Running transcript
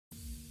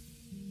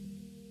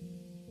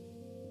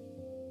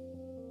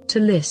To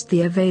list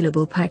the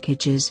available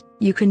packages,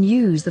 you can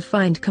use the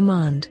find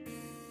command.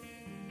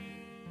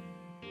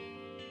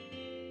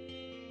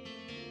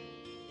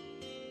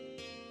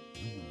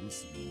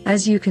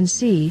 As you can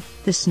see,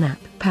 the Snap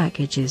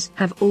packages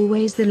have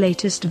always the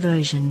latest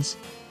versions,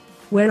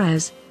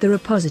 whereas the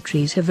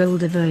repositories have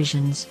older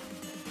versions.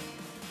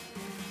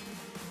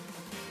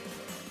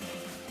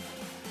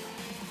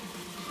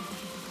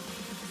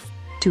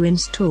 To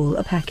install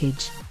a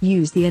package,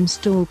 use the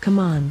install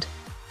command.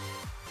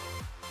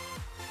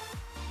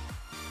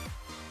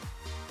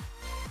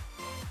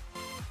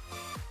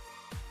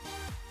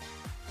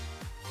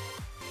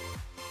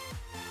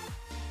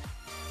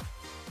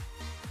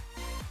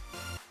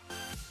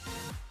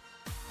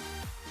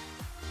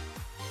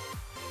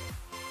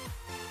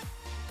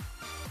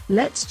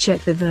 Let's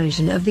check the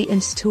version of the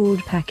installed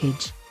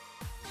package.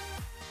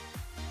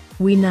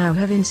 We now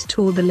have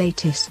installed the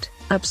latest,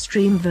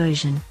 upstream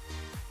version.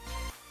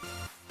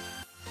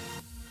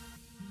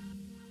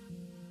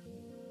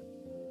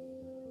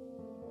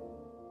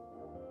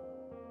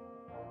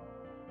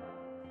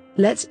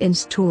 Let's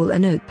install a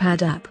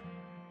Notepad app.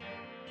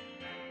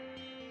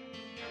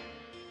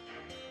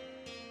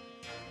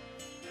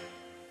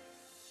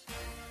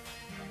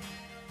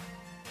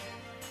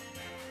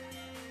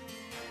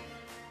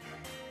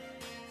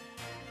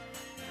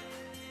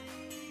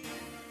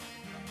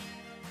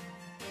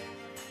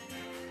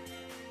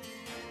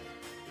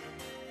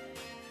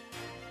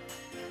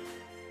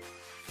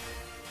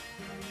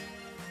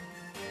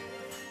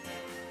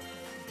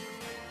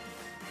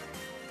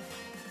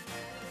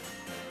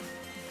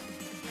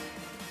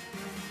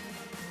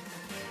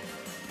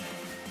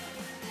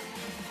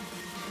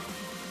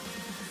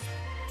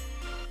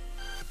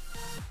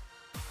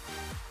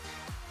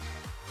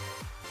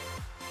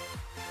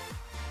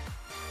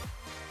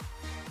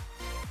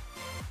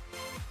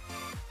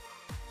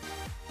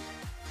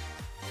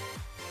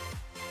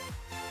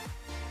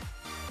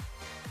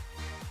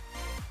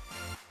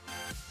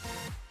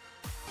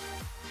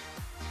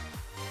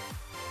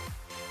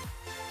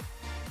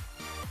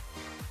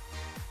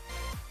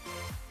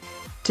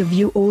 To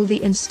view all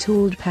the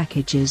installed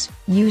packages,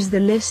 use the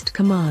list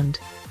command.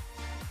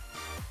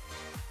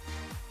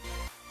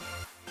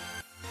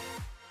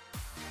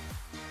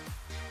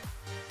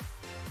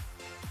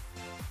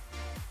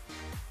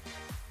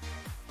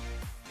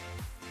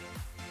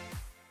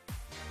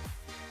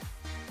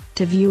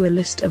 To view a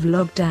list of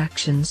logged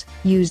actions,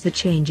 use the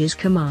changes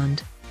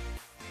command.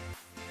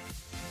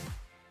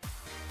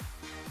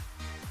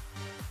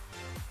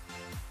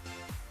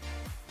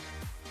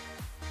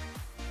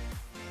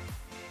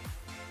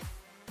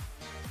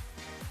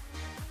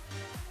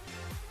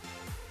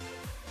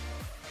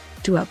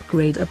 To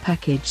upgrade a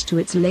package to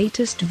its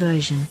latest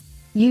version,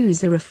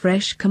 use the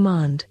refresh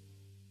command.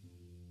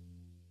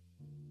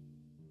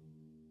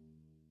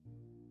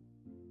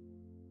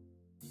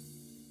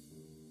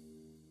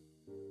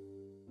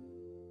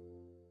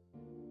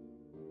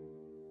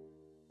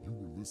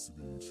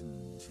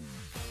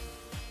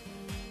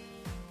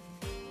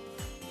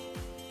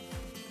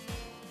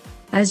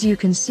 As you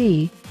can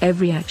see,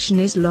 every action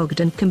is logged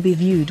and can be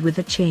viewed with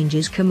the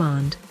changes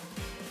command.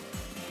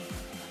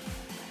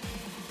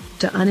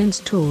 To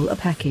uninstall a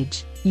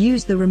package,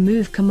 use the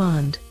remove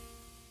command.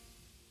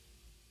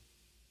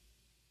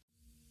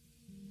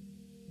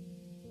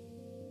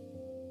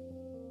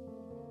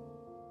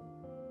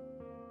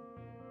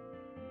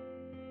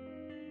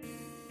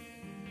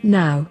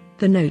 Now,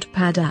 the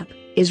Notepad app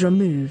is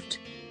removed.